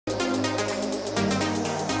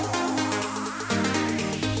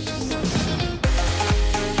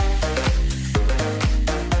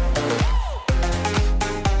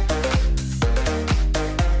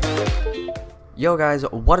Yo guys,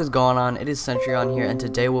 what is going on? It is Sentry on here, and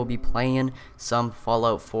today we'll be playing some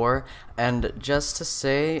Fallout 4. And just to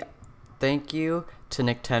say thank you to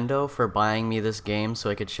Nicktendo for buying me this game so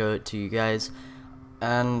I could show it to you guys.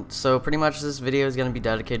 And so pretty much this video is going to be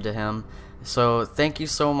dedicated to him. So thank you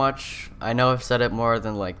so much. I know I've said it more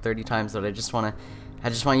than like 30 times, but I just want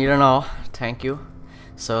you to know thank you.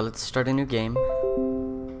 So let's start a new game.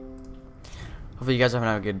 Hopefully you guys are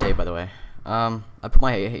having a good day, by the way. I put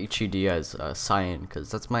my HUD as cyan because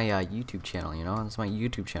that's my YouTube channel, you know? That's my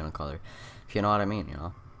YouTube channel color, if you know what I mean, you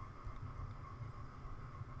know?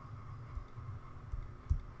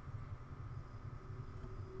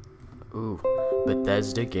 Ooh,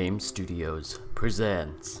 Bethesda Game Studios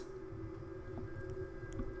presents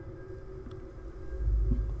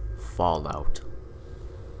Fallout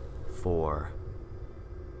 4.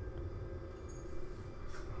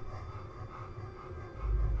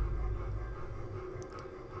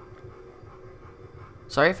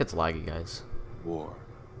 Sorry if it's laggy, guys. War.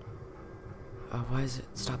 Why is it?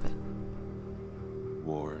 Stop it.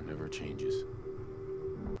 War never changes.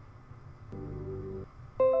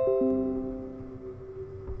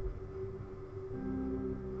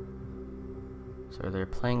 So they're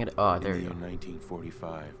playing it. Oh, there you go. In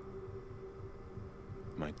 1945,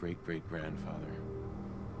 my great-great-grandfather,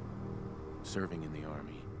 serving in the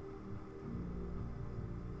army,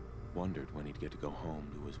 wondered when he'd get to go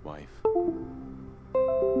home to his wife.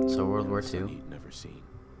 So World War II. II. He'd never seen.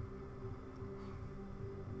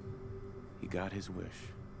 He got his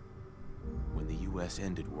wish when the U.S.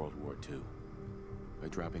 ended World War II by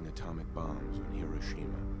dropping atomic bombs on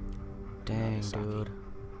Hiroshima. Dang, Nagasaki. dude.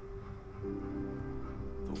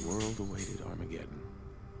 The world awaited Armageddon.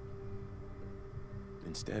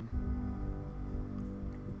 Instead,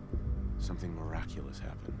 something miraculous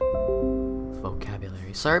happened.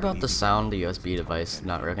 Vocabulary. Sorry about the sound, the USB device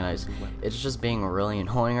not recognized. It's just being really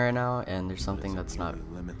annoying right now, and there's something that's not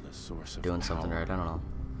doing something right. I don't know.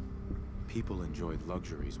 People enjoyed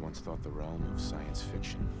luxuries once thought the realm of science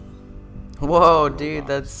fiction. Whoa, dude,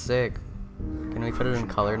 that's sick. Can we put it in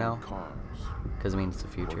color now? Because it means the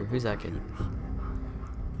future. Who's that kid?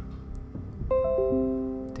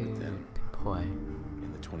 Dude, boy.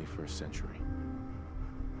 In the 21st century,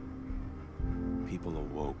 people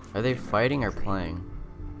awoke. Are they fighting or playing?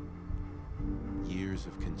 Years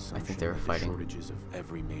of consumption. I think they were fighting. Shortages of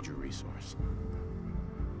every major resource.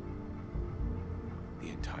 The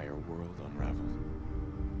entire world unraveled.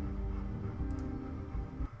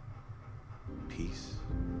 Peace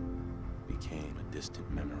became a distant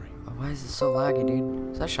memory. Oh, why is it so laggy,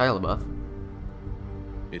 dude? Is that Shia LaBeouf?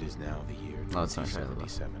 It is now the year 2077. No, it's not Shia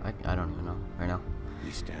LaBeouf. I don't even know right now. We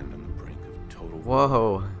stand on the brink of total.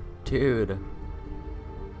 Whoa, dude.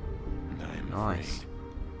 And I am Nice. afraid.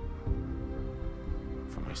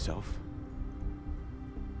 For myself.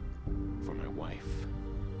 For my wife.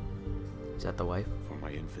 Is that the wife? For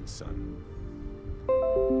my infant son.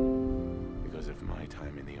 Because if my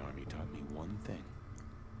time in the army taught me one thing.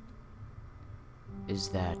 Is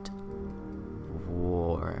that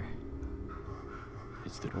war?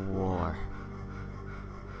 It's that War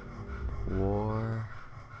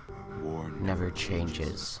never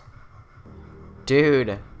changes.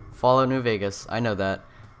 Dude, Fallout New Vegas. I know that.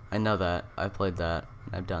 I know that. I played that.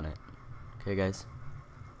 I've done it. Okay, guys.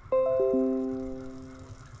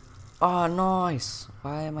 Oh, nice.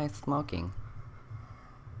 Why am I smoking?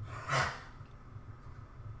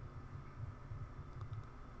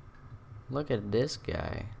 Look at this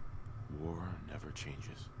guy. war never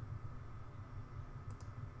changes.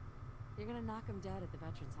 You're gonna knock him dead at the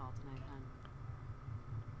Veterans Hall tonight, hon.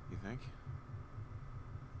 You think?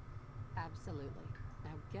 Absolutely.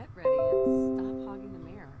 Now get ready and stop hogging the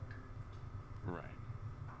mirror. Right.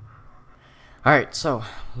 Alright, so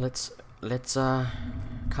let's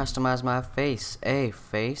customize my face.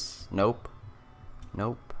 Face. Nope.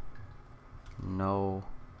 No.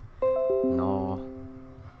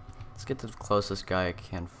 Let's get to the closest guy I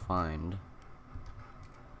can find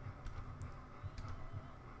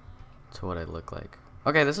to what I look like.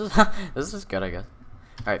 Okay, this is this is good, I guess.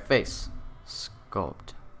 Alright, face.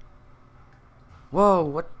 Sculpt. Whoa,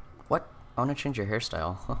 what? I wanna change your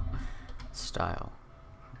hairstyle. Style.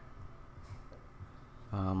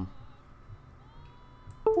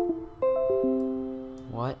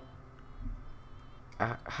 What?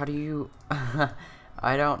 How do you...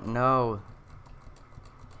 I don't know.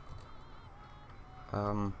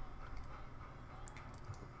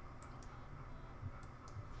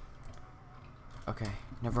 Okay,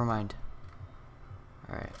 never mind.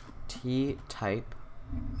 Alright, T type.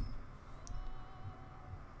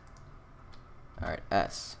 Alright,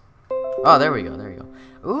 S. Oh, there we go. There we go.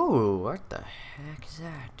 Ooh, what the heck is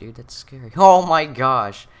that, dude? That's scary. Oh my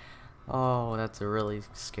gosh. Oh, that's really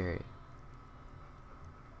scary.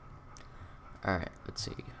 All right, let's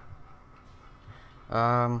see.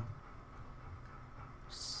 Oh,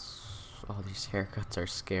 these haircuts are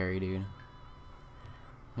scary, dude.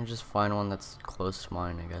 Let me just find one that's close to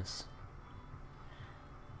mine, I guess.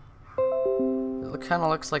 It kind of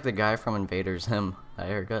looks like the guy from Invader Zim. That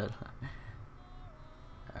haircut.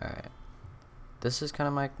 Alright. This is kind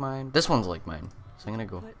of like mine. This one's like mine. So I'm gonna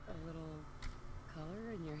go. Put a little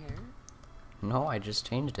color in your hair? No, I just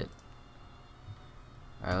changed it.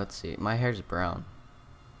 Alright, let's see. My hair's brown.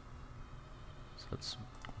 So it's...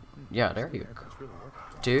 Yeah, there you go.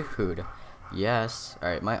 Dude. Yes.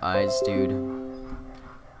 Alright, my eyes, dude.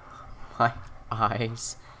 My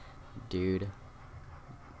eyes. Dude.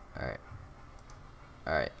 Alright.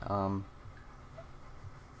 Alright,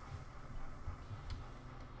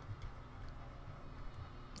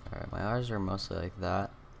 Alright, my eyes are mostly like that.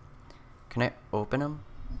 Can I open them?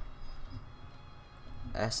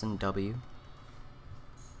 S and W.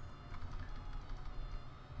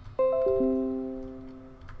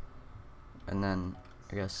 And then,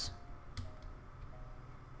 I guess...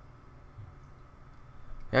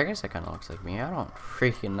 Yeah, I guess that kind of looks like me. I don't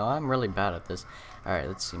freaking know. I'm really bad at this. Alright,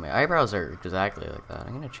 let's see. My eyebrows are exactly like that.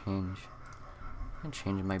 I'm gonna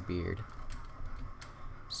change my beard.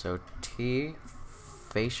 So, T,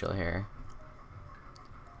 facial hair.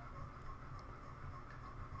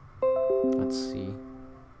 Let's see.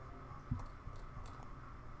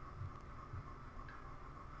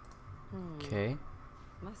 Okay.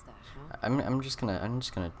 Mustache, huh? I'm just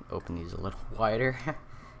gonna open these a little wider,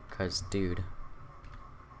 cause dude.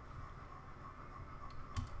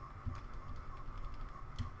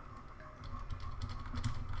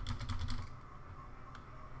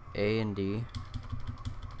 A and D,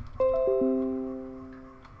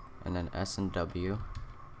 and then S and W.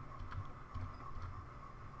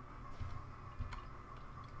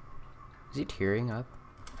 Is he tearing up?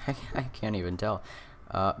 I can't even tell.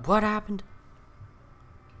 What happened?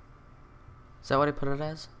 Is that what I put it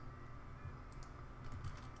as?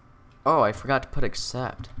 Oh, I forgot to put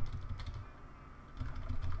accept.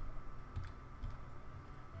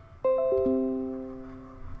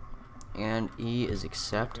 And E is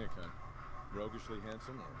accept. Roguishly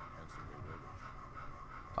handsome or handsomely roguish?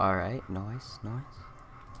 Alright, nice.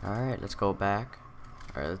 Alright, let's go back.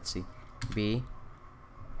 Alright, let's see. B.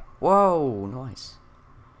 Whoa, nice.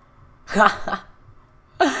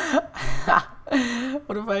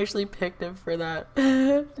 What if I actually picked it for that?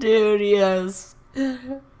 Dude, yes.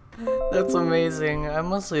 That's amazing. I'm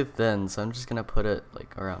mostly thin, so I'm just gonna put it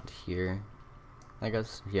like around here. I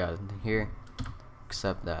guess, yeah, here.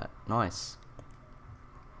 Except that. Nice.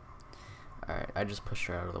 Alright, I just pushed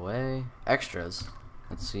her out of the way. Extras.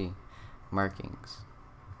 Let's see. Markings.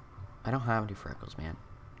 I don't have any freckles, man.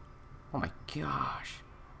 Oh my gosh.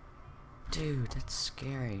 Dude, that's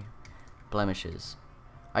scary. Blemishes.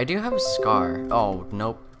 I do have a scar. Oh,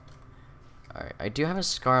 nope. Alright, I do have a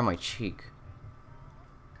scar on my cheek.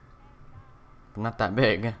 But not that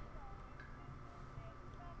big.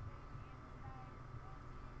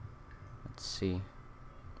 Let's see.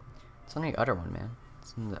 It's on the other one, man.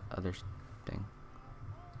 It's in the other thing.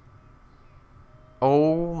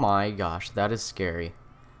 Oh my gosh, that is scary.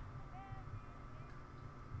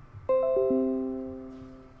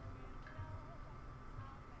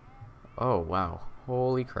 Oh wow,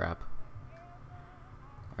 holy crap.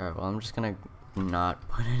 Alright, well I'm just gonna not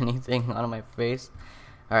put anything on my face.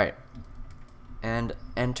 Alright, and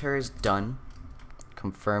enter is done.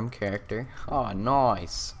 Confirm character. Oh,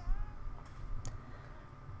 nice.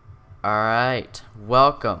 Alright,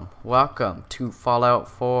 welcome to Fallout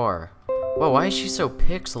 4. Whoa, why is she so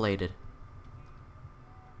pixelated?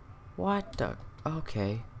 What the?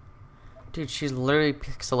 Okay. Dude, she's literally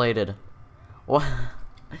pixelated. What?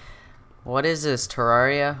 What is this,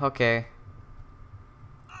 Terraria? Okay.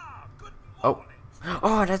 Oh.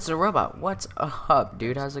 Oh, that's a robot. What's up,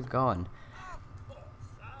 dude? How's it going?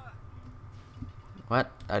 What?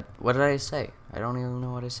 What did I say? I don't even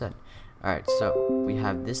know what I said. Alright, so we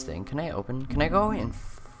have this thing. Can I open? Can I go in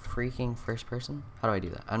freaking first person? How do I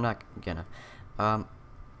do that? I'm not gonna. Abraxo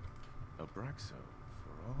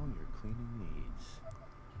for all your cleaning needs.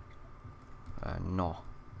 No.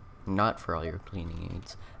 Not for all your cleaning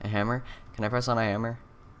needs. A hammer? Can I press on a hammer?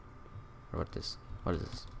 Or what this? What is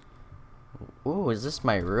this? Ooh, is this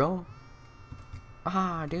my room?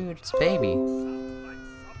 Ah, dude, it's baby.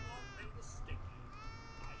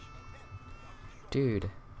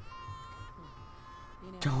 Dude.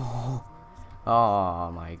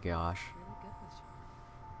 Oh my gosh.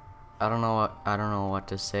 I don't know what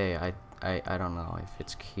to say. I don't know if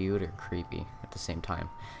it's cute or creepy at the same time.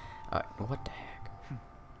 What the heck?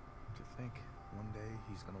 To think one day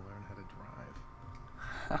he's gonna learn how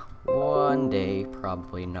to drive. One day,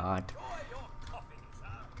 probably not.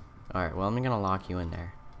 Alright, well, I'm gonna lock you in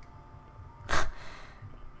there.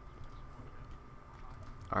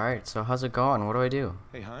 Alright, so how's it going? What do I do?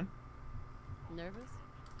 Hey, hon. Nervous?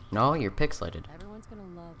 No, you're pixelated. Everyone's gonna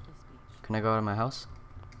love this speech. Can I go out of my house?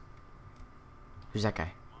 Who's that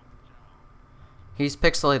guy? He's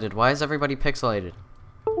pixelated. Why is everybody pixelated?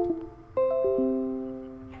 Can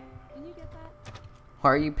you get that?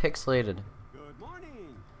 Why are you pixelated? Good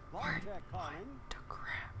morning. Where? Vault-Tec calling. The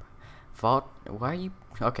crap. Vault. Why are you?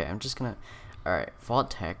 Okay, I'm just gonna. All right,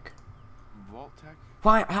 Vault-Tec. Vault-Tec?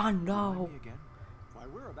 Why? Oh Remind no. me again? Why,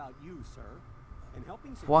 we're about you, sir. And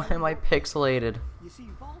helping Why secure am I your- pixelated? You see,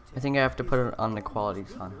 Vault-Tec I think I have to is put the it on the world's quality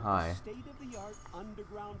builder on of high. State-of-the-art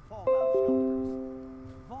underground fallout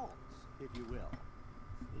shelters. Vaults, if you will.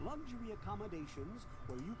 Luxury accommodations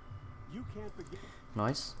where you can't forget.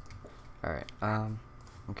 Noise. All right.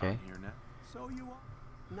 Okay. I'm here now. So you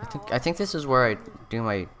are. I think this is where I do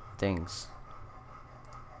my things.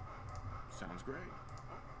 Sounds great.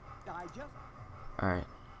 I just All right.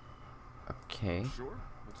 Okay. Sure,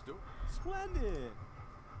 let's do it. splendid.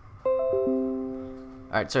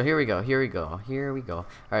 All right. So here we go. Here we go. Here we go. All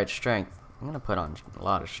right. Strength. I'm gonna put on a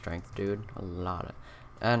lot of strength, dude. A lot of.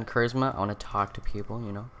 And charisma. I want to talk to people.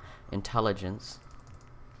 You know. Intelligence.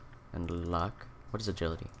 And luck. What is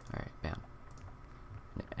agility? All right. Bam.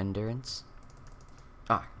 And endurance.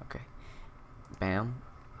 Ah. Okay. Bam.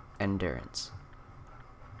 Endurance.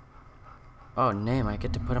 Oh, name. I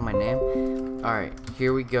get to put in my name? Alright,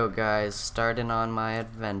 here we go, guys. Starting on my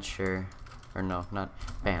adventure. Or no, not.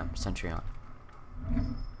 Bam. Sentry on.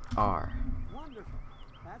 R. Wonderful.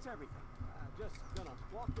 That's everything. Just gonna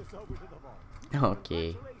walk this over to the vault.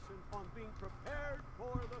 Okay. Congratulations on being prepared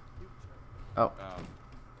for the future. Oh,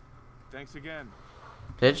 Thanks again.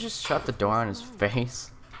 did it just shut the door on his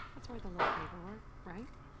face? That's where the little paperwork, right?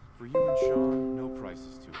 For you and Sean, no price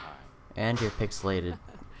is too high. And your pixelated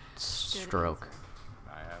stroke.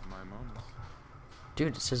 I have my moments.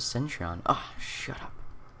 Dude, it says Sentry on. Ah, shut up.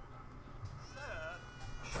 Sir,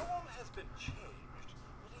 Sean has been changed,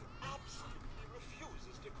 but he absolutely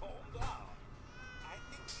refuses to calm down. I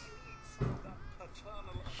think he needs some of that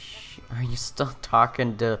paternal affection. Are you still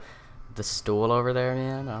talking to the stool over there,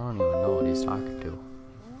 man? I don't even know what he's talking to.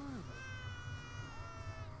 One.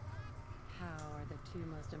 How are the two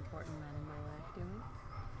most important men in my life doing?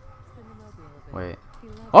 Spin the mobile a bit. Wait. He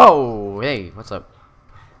loves Oh, hey, what's up?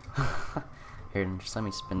 Here, just let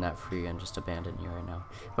me spin that for you and just abandon you right now.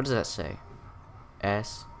 What does that say?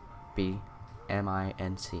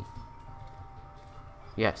 S-B-M-I-N-C.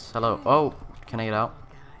 Yes, hello. Oh, can I get out?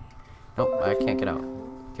 Nope, I can't get out.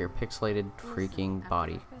 Your pixelated freaking After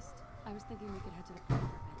body. breakfast, I was thinking we could head to the park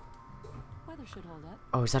for a bit. Weather should hold up.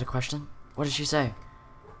 Oh, is that a question? What did she say?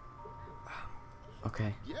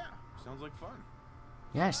 Okay. Yeah, sounds like fun.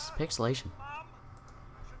 Yes, pixelation. Mom,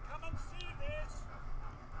 you should come and see this.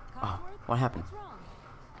 Oh, Cogsworth, what happened? what's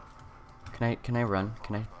wrong? Can I run?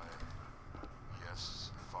 Can I?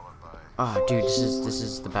 Yes, followed by Oh, dude, this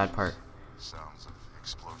is the bad part. sounds of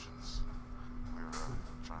explosions. We're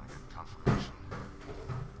trying to get confirmation.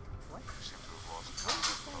 We seem to have lost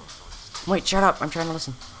contact, so it's Wait, shut up. I'm trying to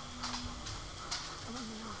listen.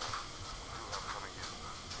 coming in.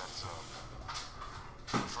 That's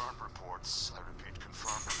confirmed reports. I repeat,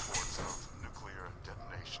 confirmed reports of nuclear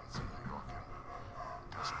detonations in New York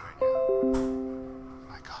and Pennsylvania.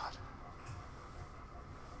 My God.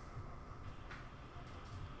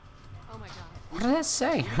 Oh my god. What did that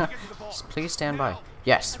say? Please stand by.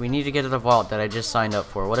 Yes, we need to get to the vault that I just signed up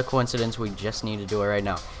for. What a coincidence. We just need to do it right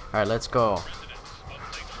now. Alright, let's go.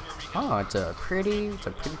 Oh, it's a pretty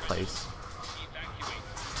place.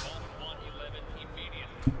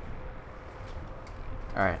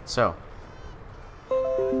 Alright, so. I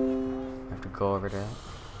have to go over there.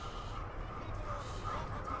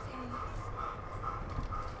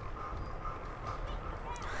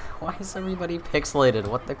 Why is everybody pixelated?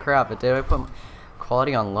 What the crap? Did I put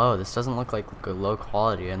quality on low? This doesn't look like good low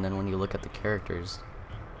quality, and then when you look at the characters.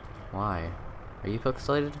 Why? Are you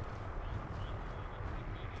pixelated?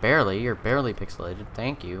 Barely. You're barely pixelated.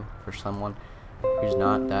 Thank you for someone who's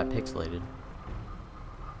not that pixelated.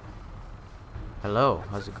 Hello,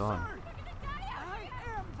 how's it going?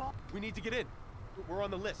 We need to get in. We're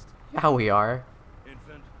on the list. Yeah, we are.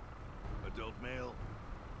 Infant, adult male,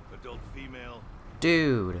 adult female.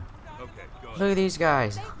 Dude, Okay, go look at these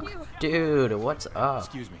guys. Dude, what's up?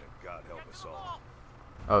 Excuse me. God help us all.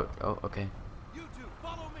 Oh, okay. You two,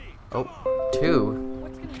 follow me. Oh,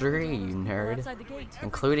 2, 3, you nerd.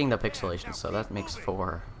 Including the pixelation, so that makes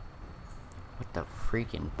 4. What the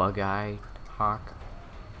freaking bug-eye hawk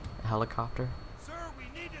helicopter? Sir, we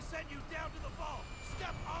need to send you down to the vault.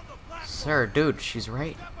 Step on the platform. Sir, dude, she's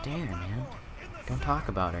right Step on the there, man. platform in the Don't center. talk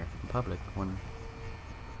about her in public when...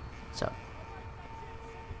 What's up?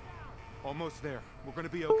 Almost there. We're gonna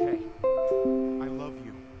be okay. I love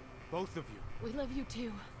you. Both of you. We love you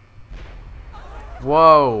too.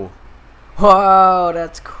 Whoa! Whoa,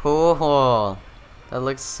 that's cool! That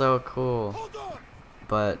looks so cool. Hold on.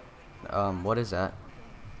 But, what is that?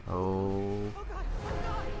 Oh...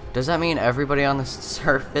 Does that mean everybody on the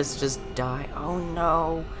surface just died? Oh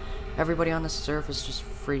no! Everybody on the surface just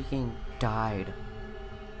freaking died.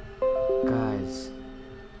 Guys.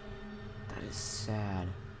 That is sad.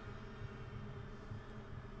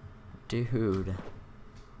 Dude.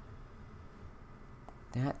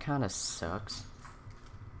 That kinda sucks.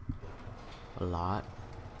 A lot.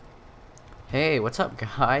 Hey, what's up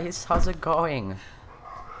guys? How's it going?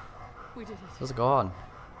 We did it. How's it going?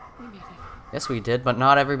 We made it. Yes, we did, but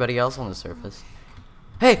not everybody else on the surface.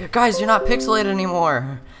 Hey, guys, you're not pixelated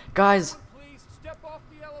anymore. Guys, Please step off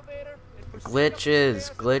the elevator and proceed glitches,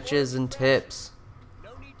 upstairs glitches and tips. No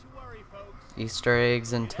need to worry, folks. Easter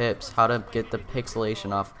eggs and tips. How to get the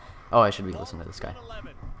pixelation off. Oh, I should be listening to this guy.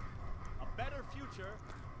 11. A better future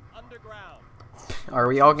underground. Are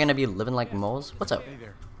we all gonna be living like moles? What's up? Hey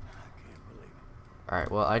there.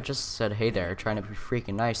 Alright, well, I just said hey there, trying to be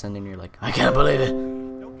freaking nice, and then you're like, I can't believe it.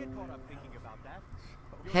 Don't get caught up thinking about that.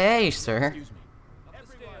 Hey, sir. Excuse me.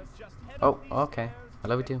 Upstairs, just head Oh, up these okay. stairs I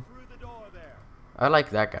love you and too. through the door there. I like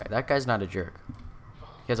that guy. That guy's not a jerk.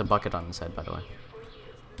 He has a bucket on his head, by the way.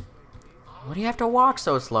 Why do you have to walk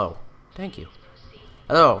so slow? Thank you.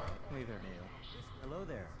 Hello. Hey there. Hello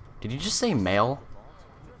there. Did you just say male?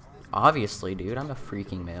 Obviously, dude. I'm a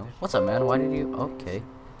freaking male. What's up, man? Why did you... Okay.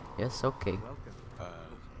 Yes, okay.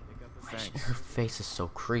 Thanks. Her face is so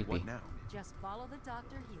creepy. What now? Just follow the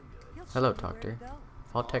doctor here. He'll show Hello, you where to doctor. go.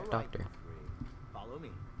 Vault Tech Doctor. Follow me.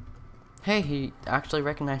 Hey, he actually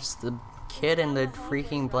recognized the kid in the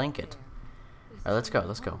freaking blanket. Alright, let's go,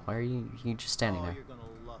 let's go. Why are you just standing there? You're gonna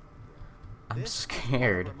love it. I'm This is one of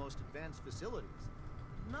scared. our most advanced facilities.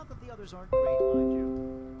 Not that the others aren't great, mind you.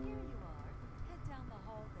 Here you are. Head down the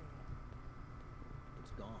hall there.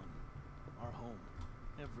 It's gone. Our home.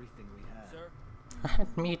 Everything we had.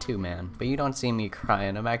 Sir, Me too, man. But you don't see me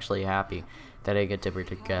crying. I'm actually happy that I get to be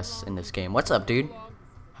a guest in this game. What's up, dude?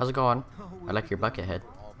 How's it going? I like your bucket head.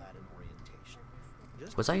 All that in orientation.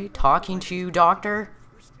 Just Was I talking to you, doctor?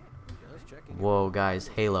 checking Whoa, guys,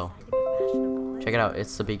 Halo. Check it out.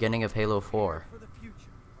 It's the beginning of Halo 4. for the future,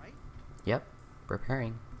 right? Yep,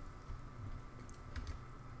 preparing.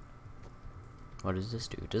 What does this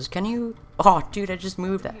do? Can you... Oh, dude, I just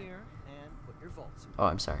moved that. Here and put your vault suit. Oh,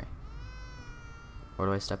 I'm sorry. Where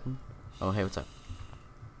do I step in? Oh, hey, what's up?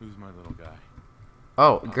 Who's my little guy?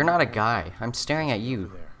 Oh, you're not a guy. I'm staring at you.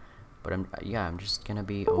 Over there. But I'm just gonna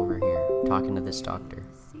be over here talking to this doctor.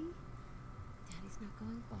 See? Daddy's not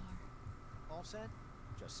going far. All set?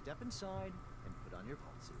 Just step inside and put on your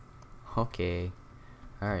vault suit. Okay.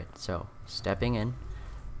 Alright, so, stepping in.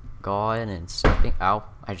 Going and stepping... Ow.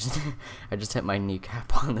 I just hit my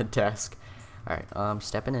kneecap on the desk. Alright,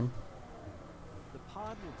 stepping in. The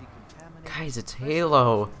pod will decontaminate. Guys, it's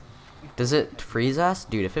Halo. Does it freeze us?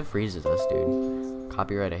 Dude, if it freezes us, dude.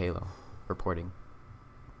 Copyright a Halo. Reporting.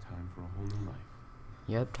 Time for a whole new life.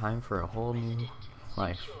 Yep, time for a whole new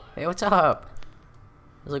life. Hey, what's up?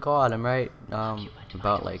 How's it going? I'm right,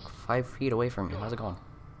 about like 5 feet away from you. How's it going?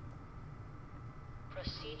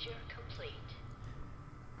 Procedure complete.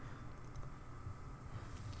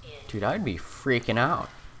 Dude, I'd be freaking out.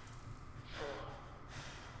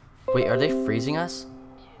 Wait, are they freezing us?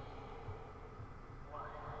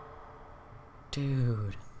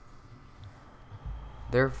 Dude.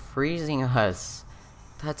 They're freezing us.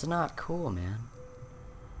 That's not cool, man.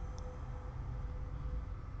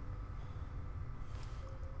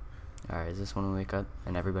 Alright, is this when we wake up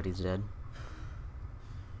and everybody's dead?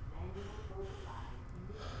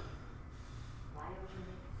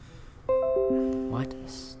 What?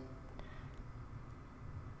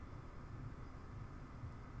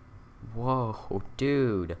 Whoa,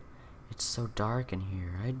 dude. It's so dark in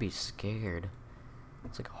here. I'd be scared.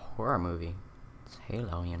 It's like a horror movie. It's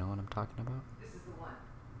Halo, you know what I'm talking about? This is the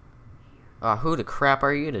one. Who the crap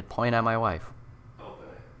are you to point at my wife? Open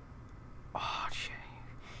it. Oh, shit.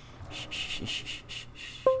 Shh, shh, shh, shh, shh,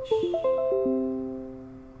 shh.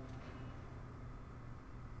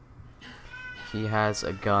 He has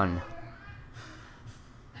a gun.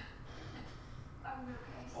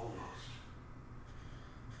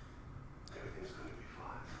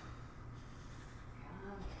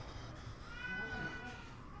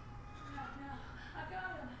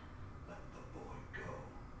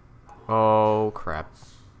 Oh crap.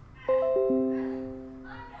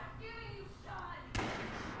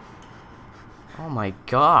 Oh my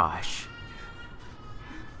gosh.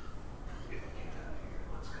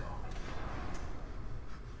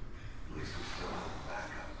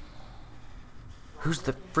 Who's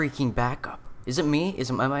the freaking backup? Is it me?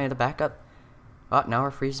 Am I the backup? Oh, now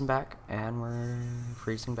we're freezing back, and we're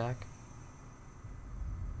freezing back.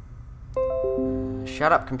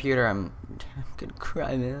 Shut up, computer. I'm gonna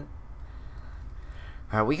cry, man.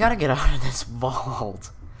 Alright, we gotta get out of this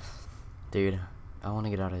vault. Dude, I wanna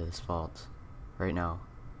get out of this vault. Right now.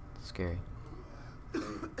 It's scary.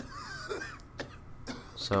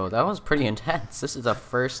 So, that was pretty intense. This is the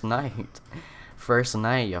first night. First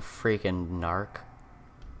night, you freaking narc.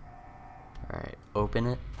 Alright, open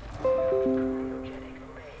it.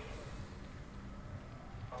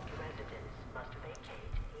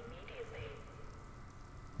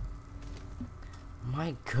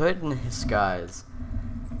 My goodness, guys.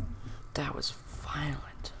 That was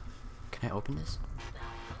violent. Can I open this?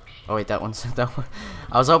 Oh wait, that one's that one.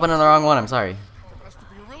 I was opening the wrong one, I'm sorry.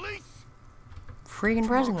 Freaking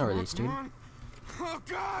pressing over these, dude. Oh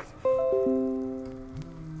God!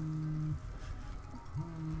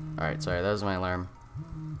 Alright, sorry, that was my alarm.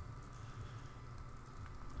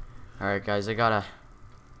 Alright guys, I gotta...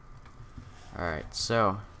 Alright,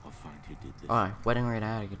 so... I'll find who did this. Oh, wedding rate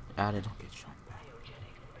added. I'll get Sean back.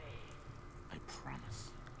 I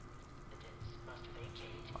promise.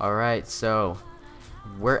 Alright, so...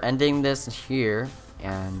 We're ending this here.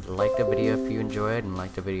 And like the video if you enjoyed, and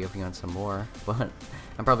like the video if you want some more. But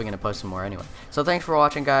I'm probably gonna post some more anyway. So thanks for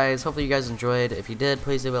watching, guys. Hopefully you guys enjoyed. If you did,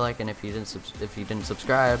 please leave a like, and if you didn't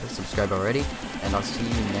subscribe already. And I'll see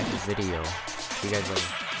you next video. See you guys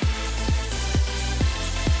later.